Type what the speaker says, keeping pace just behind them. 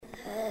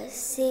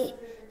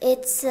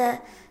it's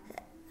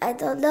I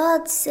don't know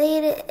how to say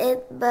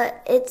it,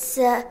 but it's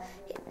in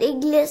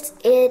English.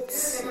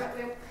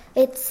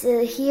 It's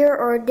here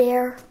or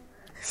there.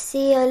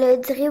 C'est le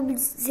dribble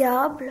du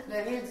diable.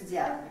 Le rire du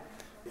diable.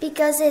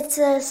 Because it's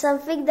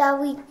something that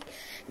we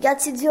got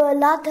to do a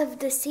lot of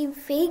the same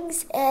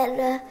things,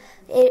 and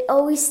it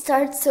always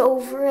starts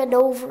over and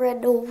over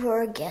and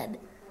over again.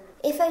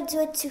 If I do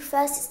it too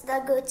fast, it's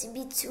not going to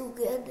be too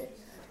good.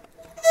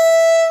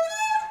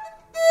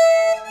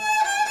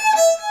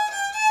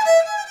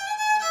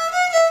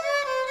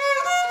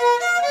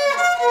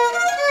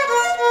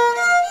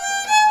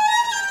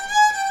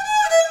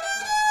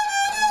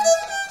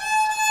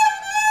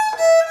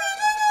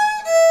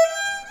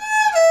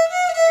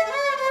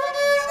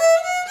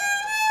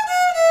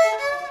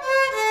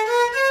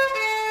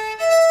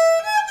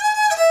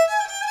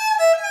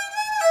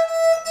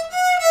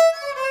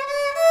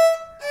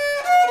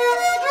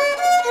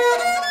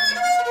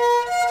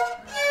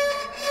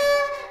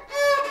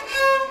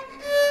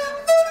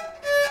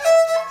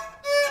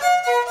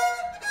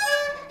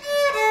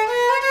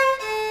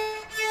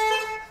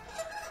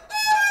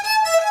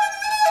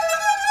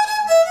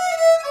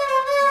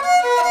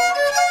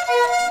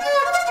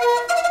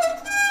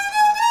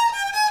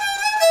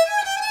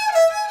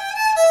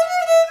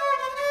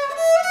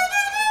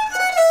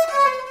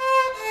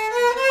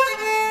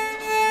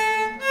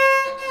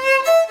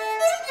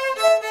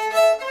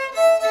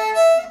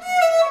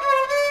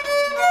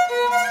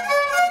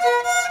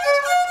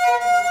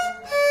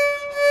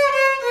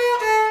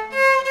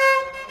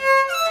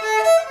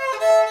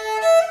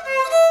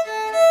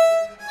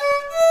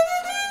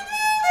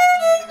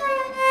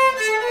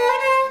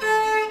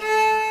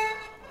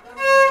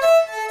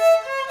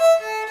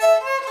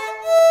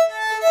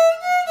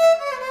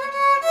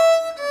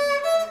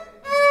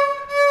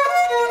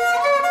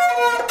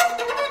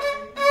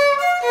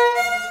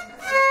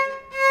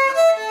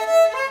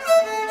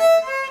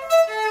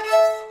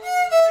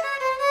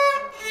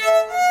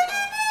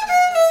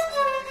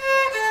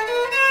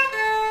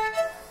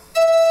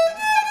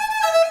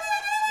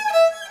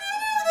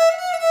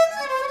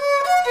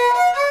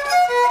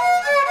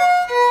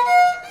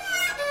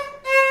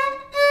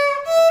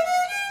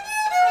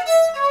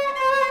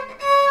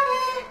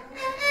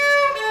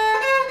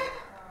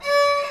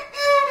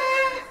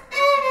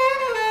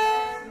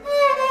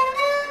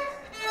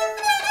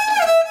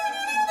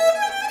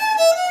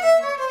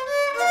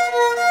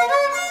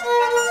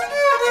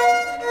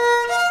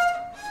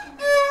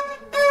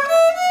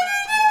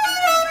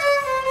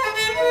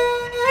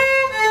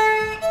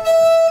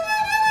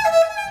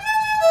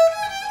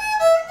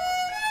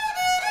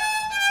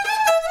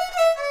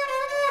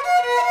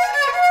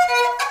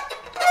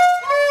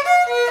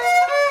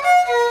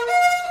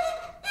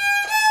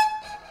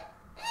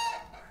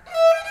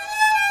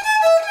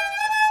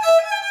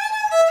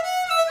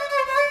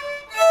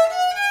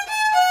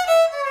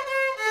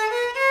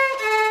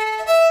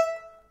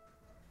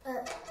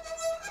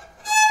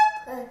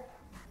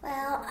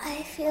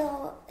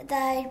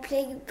 That I'm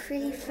playing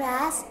pretty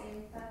fast,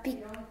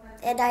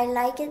 and I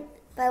like it.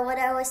 But when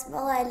I was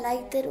small, I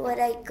liked it when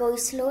I go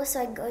slow,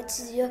 so I'm going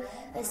to do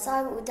a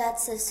song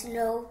that's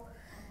slow.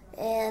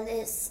 And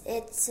it's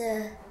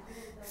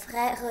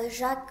Frère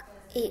Jacques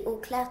et Au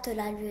clair de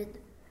la lune.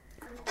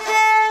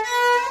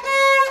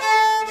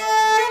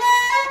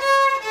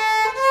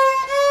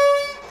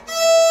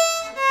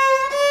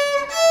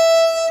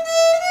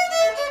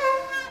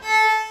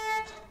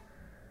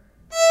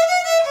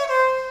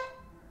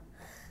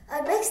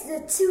 The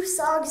two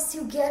songs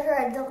together,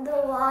 I don't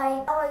know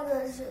why.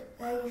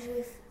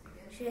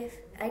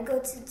 I go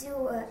to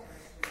do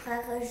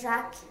Frère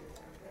Jacques.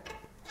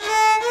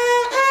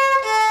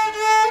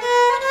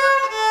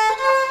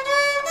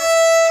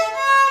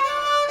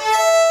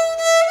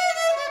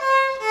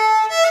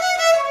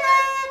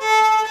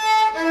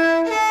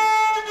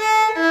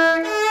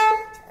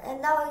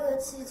 And now I go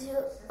to do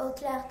Au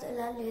clair de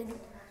la lune.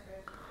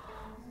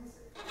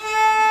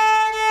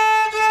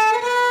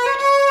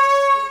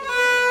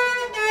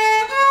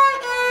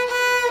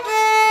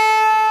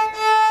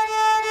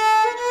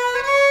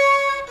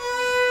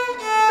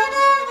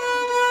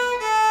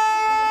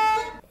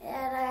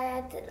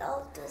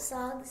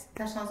 Songs.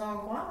 Ta chanson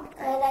hongroise?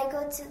 And I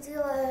go to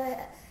do a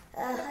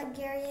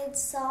Hungarian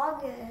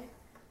song,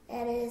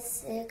 and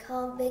it's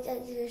called Make a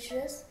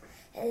Delicious,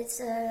 and it's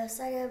a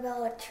song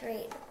about a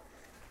train.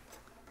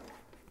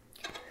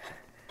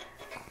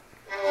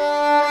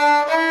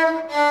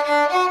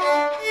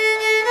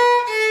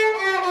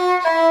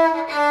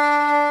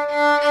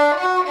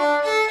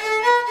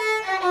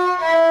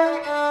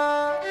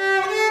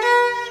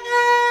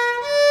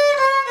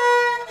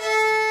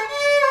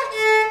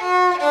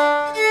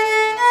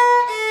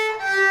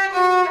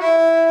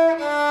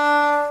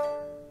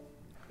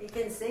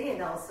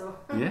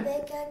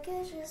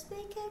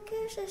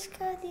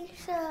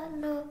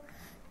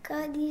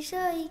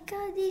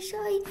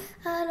 Kadishai,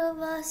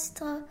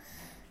 Alabastra,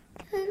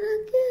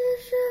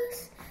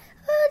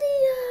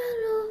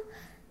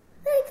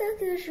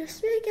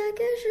 Make a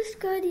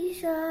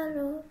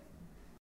Kadishalo.